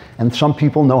profession, and some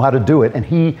people know how to do it, and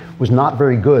he was not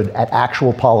very good at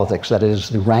actual politics, that is,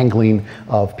 the wrangling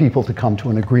of people to come to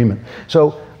an agreement.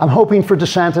 So I'm hoping for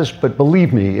DeSantis, but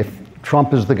believe me, if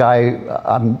Trump is the guy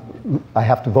I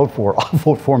have to vote for, I'll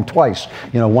vote for him twice,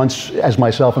 you know, once as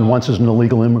myself and once as an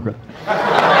illegal immigrant.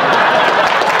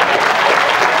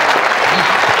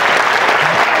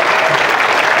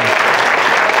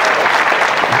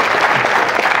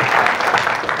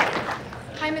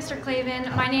 Klavan.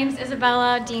 My name's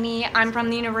Isabella Dini. I'm from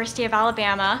the University of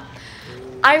Alabama.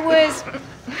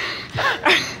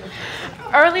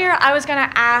 Earlier I was going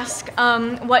to ask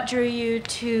what drew you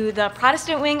to the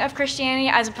Protestant wing of Christianity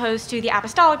as opposed to the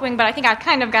Apostolic wing, but I think I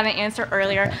kind of got an answer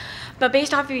earlier. But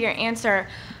based off of your answer,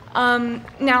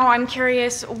 now I'm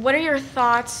curious, what are your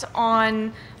thoughts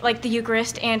on like the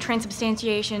Eucharist and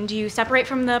transubstantiation? Do you separate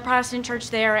from the Protestant church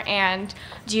there, and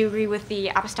do you agree with the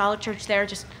Apostolic church there?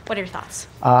 Just what are your thoughts?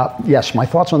 Yes, my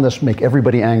thoughts on this make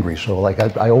everybody angry, so like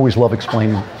I always love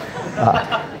explaining.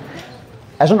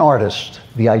 As an artist,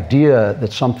 the idea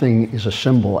that something is a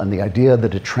symbol and the idea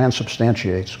that it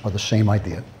transubstantiates are the same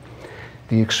idea.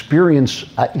 The experience,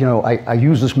 I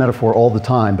use this metaphor all the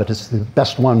time, but it's the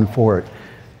best one for it.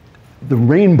 The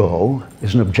rainbow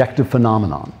is an objective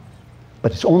phenomenon,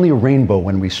 but it's only a rainbow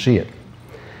when we see it.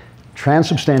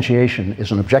 Transubstantiation is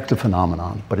an objective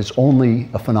phenomenon, but it's only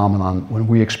a phenomenon when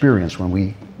we experience, when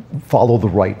we follow the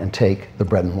rite and take the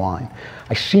bread and wine.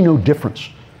 I see no difference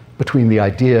between the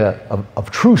idea of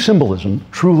true symbolism,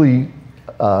 truly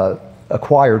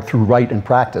acquired through rite and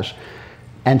practice,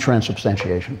 and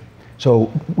transubstantiation.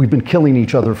 So we've been killing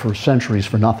each other for centuries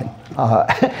for nothing.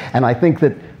 And I think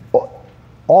that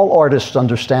all artists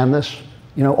understand this.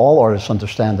 All artists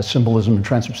understand that symbolism and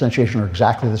transubstantiation are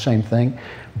exactly the same thing,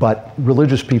 but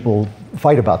religious people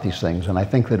fight about these things, and I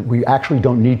think that we actually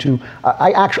don't need to.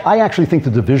 I actually think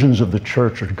the divisions of the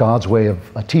church are God's way of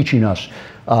teaching us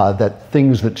that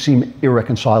things that seem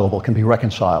irreconcilable can be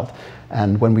reconciled,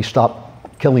 and when we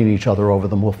stop killing each other over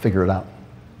them, we'll figure it out.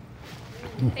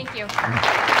 Thank you.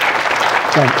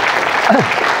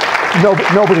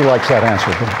 Nobody likes that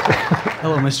answer.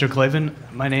 Hello, Mr. Klavan.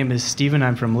 My name is Steven.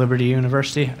 I'm from Liberty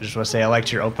University. I just want to say I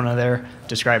liked your opener there,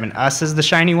 describing us as the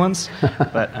shiny ones.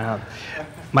 But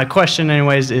my question,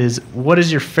 anyways, is what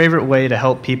is your favorite way to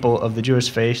help people of the Jewish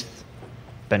faith,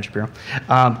 Ben Shapiro,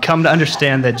 come to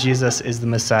understand that Jesus is the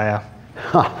Messiah?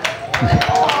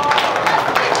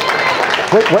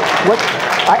 Wait, what?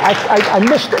 I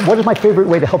missed. What is my favorite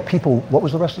way to help people? What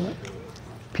was the rest of it?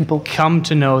 People come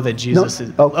to know that Jesus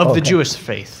is of the Jewish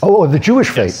faith. Oh, of the Jewish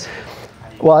faith. Yes.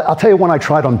 Well, I'll tell you one I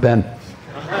tried on Ben.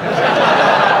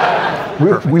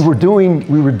 we were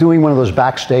doing one of those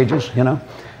backstages, you know,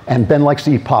 and Ben likes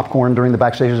to eat popcorn during the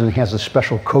backstages, and he has a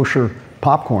special kosher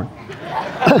popcorn.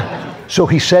 So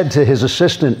he said to his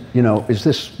assistant, you know, is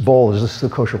this the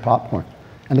kosher popcorn?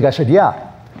 And the guy said,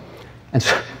 yeah. And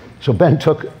so Ben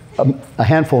took a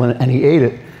handful and he ate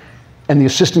it. And the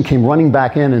assistant came running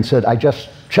back in and said, I just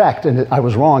checked and I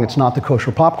was wrong, it's not the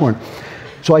kosher popcorn.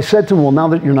 So I said to him, well, now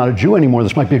that you're not a Jew anymore,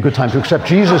 this might be a good time to accept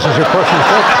Jesus as your personal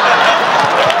Savior.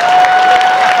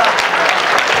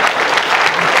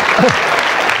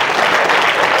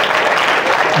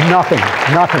 Nothing.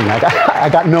 I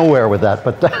got nowhere with that,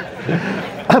 but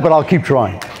I'll keep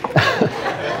trying.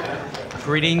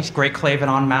 Greetings, Great Klavan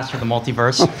on, Master of the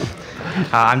Multiverse.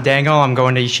 I'm Daniel, I'm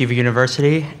going to Yeshiva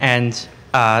University, and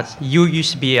you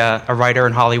used to be a writer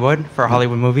in Hollywood for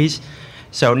Hollywood movies.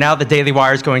 So now the Daily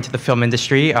Wire is going to the film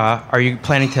industry. Are you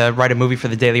planning to write a movie for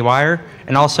the Daily Wire?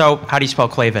 And also, how do you spell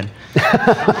Klavan?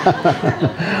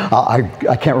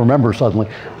 I can't remember suddenly.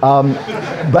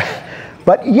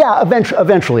 But yeah,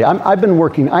 eventually. I've been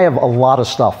working, I have a lot of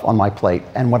stuff on my plate,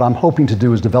 and what I'm hoping to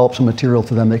do is develop some material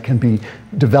to them that can be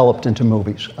developed into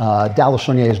movies. Dallas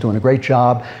Saunier is doing a great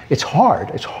job. It's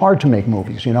hard to make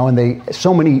movies, you know, and there's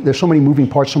so many moving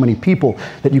parts, so many people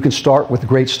that you can start with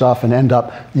great stuff and end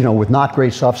up, you know, with not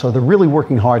great stuff, so they're really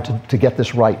working hard to get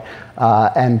this right.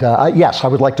 Yes, I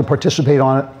would like to participate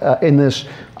in this.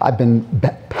 I've been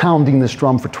pounding this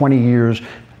drum for 20 years.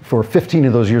 For 15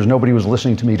 of those years, nobody was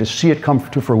listening to me. To see it come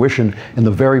to fruition in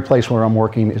the very place where I'm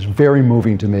working is very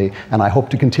moving to me, and I hope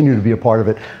to continue to be a part of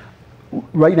it.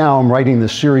 Right now, I'm writing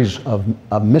this series of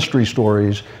mystery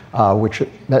stories, which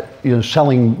is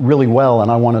selling really well, and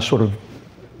I want to sort of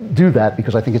do that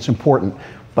because I think it's important,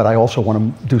 but I also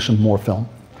want to do some more film.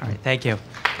 All right, thank you.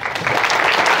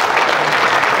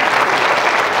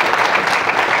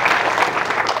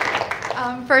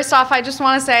 First off, I just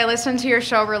want to say I listen to your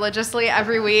show religiously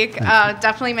every week.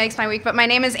 Definitely makes my week. But my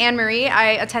name is Anne Marie.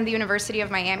 I attend the University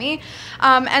of Miami.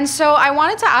 And so I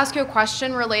wanted to ask you a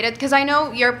question related, because I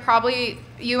know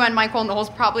you and Michael Knowles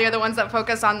probably are the ones that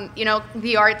focus on, you know,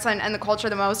 the arts and the culture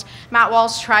the most. Matt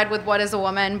Walsh tried with What is a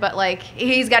Woman, but like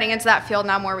he's getting into that field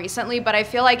now more recently. But I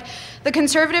feel like the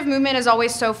conservative movement is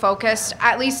always so focused,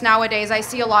 at least nowadays. I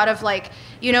see a lot of like,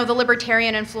 you know, the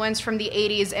libertarian influence from the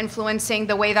 80s influencing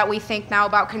the way that we think now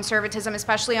about conservatism,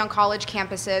 especially on college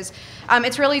campuses.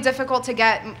 It's really difficult to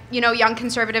get, you know, young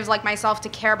conservatives like myself to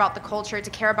care about the culture, to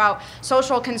care about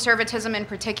social conservatism in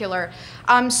particular.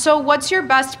 So what's your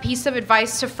best piece of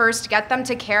advice to first get them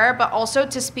to care, but also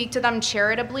to speak to them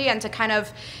charitably and to kind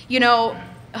of, you know,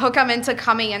 hook them into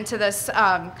coming into this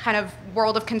kind of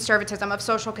world of conservatism, of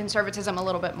social conservatism a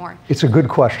little bit more? It's a good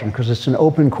question because it's an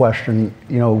open question.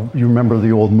 You know, you remember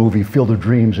the old movie Field of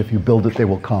Dreams, if you build it, they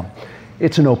will come.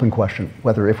 It's an open question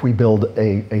whether if we build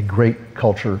a great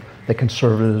culture that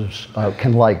conservatives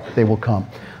can like, they will come.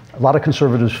 A lot of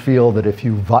conservatives feel that if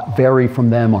you vary from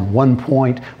them on one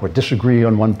point or disagree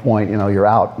on one point, you know, you're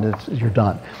out and you're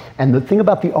done. And the thing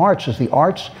about the arts is the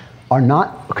arts are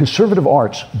not, conservative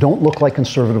arts don't look like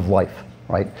conservative life,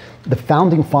 right? The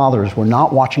founding fathers were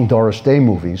not watching Doris Day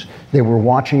movies. They were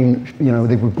watching, you know,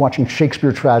 they were watching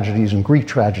Shakespeare tragedies and Greek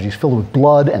tragedies filled with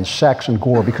blood and sex and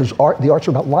gore because the arts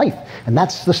are about life. And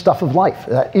that's the stuff of life.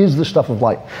 That is the stuff of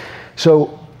life.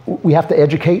 So we have to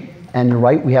educate. And you're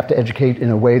right, we have to educate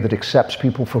in a way that accepts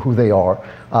people for who they are.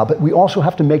 But we also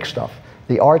have to make stuff.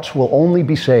 The arts will only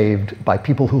be saved by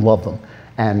people who love them.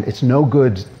 And it's no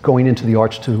good going into the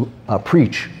arts to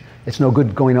preach. It's no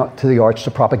good going out to the arts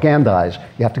to propagandize.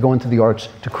 You have to go into the arts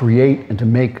to create and to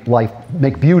make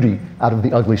beauty out of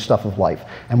the ugly stuff of life.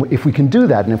 And if we can do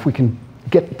that, and if we can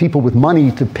get people with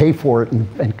money to pay for it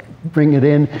and bring it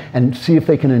in and see if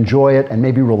they can enjoy it and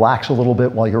maybe relax a little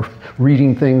bit while you're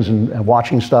reading things and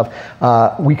watching stuff,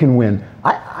 we can win.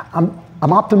 I'm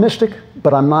optimistic,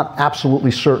 but I'm not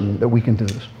absolutely certain that we can do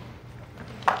this.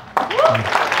 We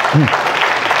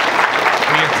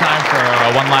have time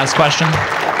for one last question.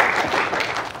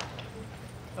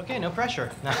 Okay, no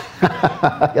pressure. No.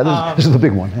 Yeah, this is the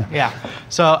big one. Yeah.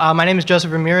 So my name is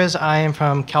Joseph Ramirez. I am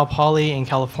from Cal Poly in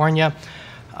California.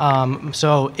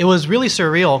 So it was really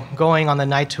surreal going on the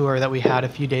night tour that we had a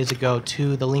few days ago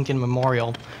to the Lincoln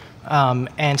Memorial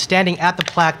and standing at the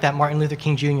plaque that Martin Luther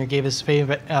King Jr. gave his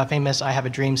famous I Have a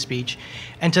Dream speech.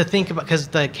 And to think about, because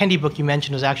the Kendi book you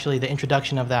mentioned was actually the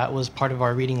introduction of that, was part of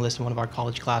our reading list in one of our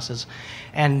college classes.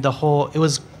 And the whole, it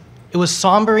was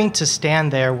sombering to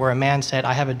stand there where a man said,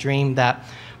 I have a dream that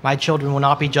my children will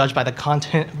not be judged by the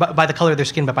content, by the color of their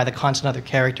skin, but by the content of their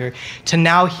character. To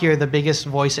now hear the biggest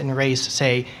voice in race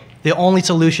say, the only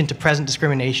solution to present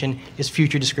discrimination is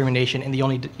future discrimination,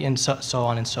 and so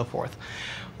on and so forth.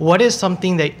 what is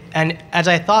something that, and as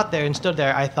I thought there and stood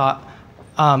there, I thought,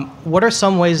 what are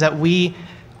some ways that we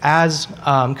as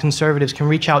conservatives can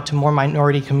reach out to more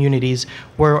minority communities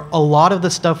where a lot of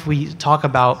the stuff we talk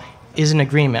about is an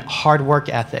agreement, hard work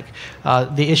ethic.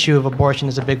 The issue of abortion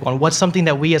is a big one. What's something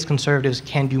that we as conservatives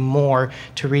can do more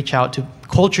to reach out to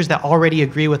cultures that already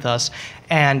agree with us,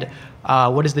 and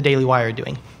what is the Daily Wire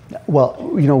doing? Well,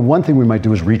 one thing we might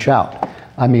do is reach out.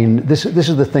 I mean, this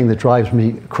is the thing that drives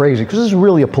me crazy, because this is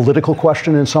really a political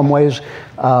question in some ways,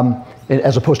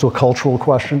 as opposed to a cultural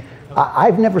question.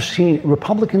 I've never seen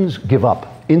Republicans give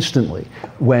up instantly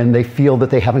when they feel that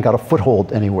they haven't got a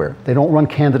foothold anywhere. They don't run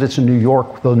candidates in New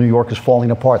York, though New York is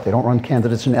falling apart. They don't run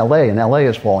candidates in LA, and LA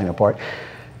is falling apart.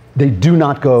 They do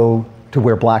not go to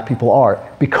where black people are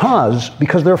because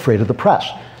they're afraid of the press.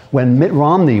 When Mitt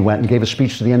Romney went and gave a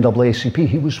speech to the NAACP,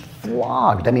 he was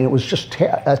flogged. I mean, it was just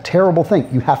a terrible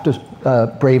thing. You have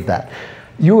to brave that.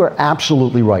 You are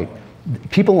absolutely right.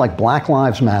 People like Black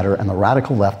Lives Matter and the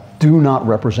radical left do not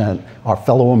represent our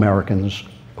fellow Americans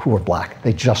who are black.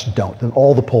 They just don't. And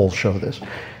all the polls show this.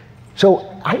 So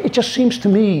it just seems to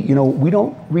me, we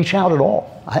don't reach out at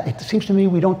all. It seems to me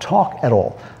we don't talk at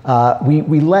all.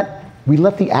 We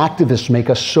let the activists make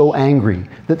us so angry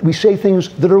that we say things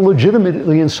that are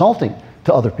legitimately insulting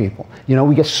to other people.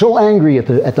 We get so angry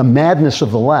at the madness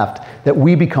of the left that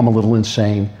we become a little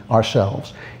insane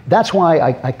ourselves. That's why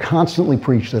I constantly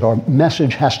preach that our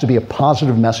message has to be a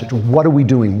positive message. What are we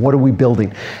doing? What are we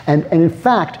building? And in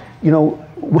fact,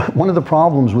 one of the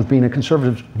problems with being a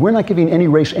conservative, we're not giving any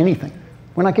race anything.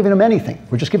 We're not giving them anything.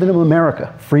 We're just giving them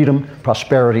America, freedom,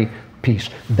 prosperity, peace.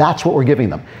 That's what we're giving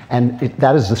them. And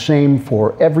that is the same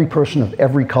for every person of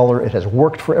every color. It has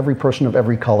worked for every person of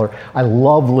every color. I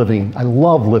love living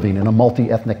in a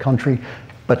multi-ethnic country,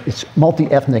 but it's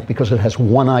multi-ethnic because it has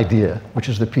one idea, which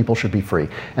is that people should be free.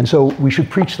 And so we should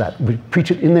preach that. We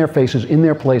preach it in their faces, in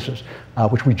their places,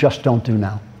 which we just don't do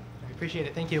now. I appreciate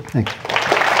it. Thank you. Thanks.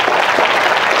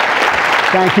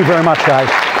 Thank you very much, guys.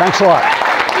 Thanks a lot.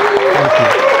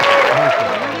 Thank you.